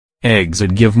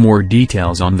EXID give more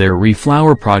details on their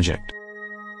Reflower project.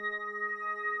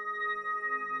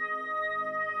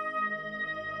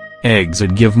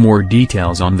 EXID give more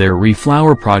details on their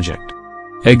Reflower project.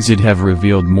 EXID have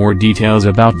revealed more details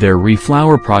about their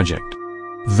Reflower project.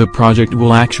 The project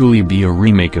will actually be a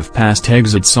remake of past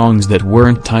EXID songs that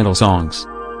weren't title songs.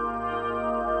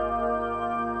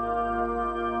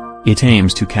 It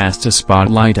aims to cast a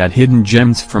spotlight at hidden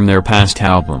gems from their past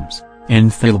albums, and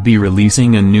they'll be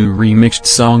releasing a new remixed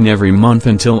song every month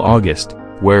until August,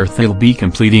 where they'll be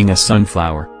completing a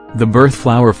sunflower, the birth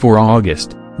flower for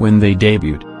August, when they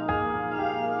debuted.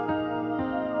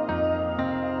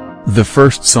 The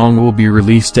first song will be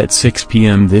released at 6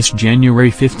 p.m. this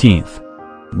January 15th.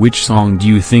 Which song do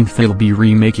you think they'll be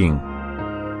remaking?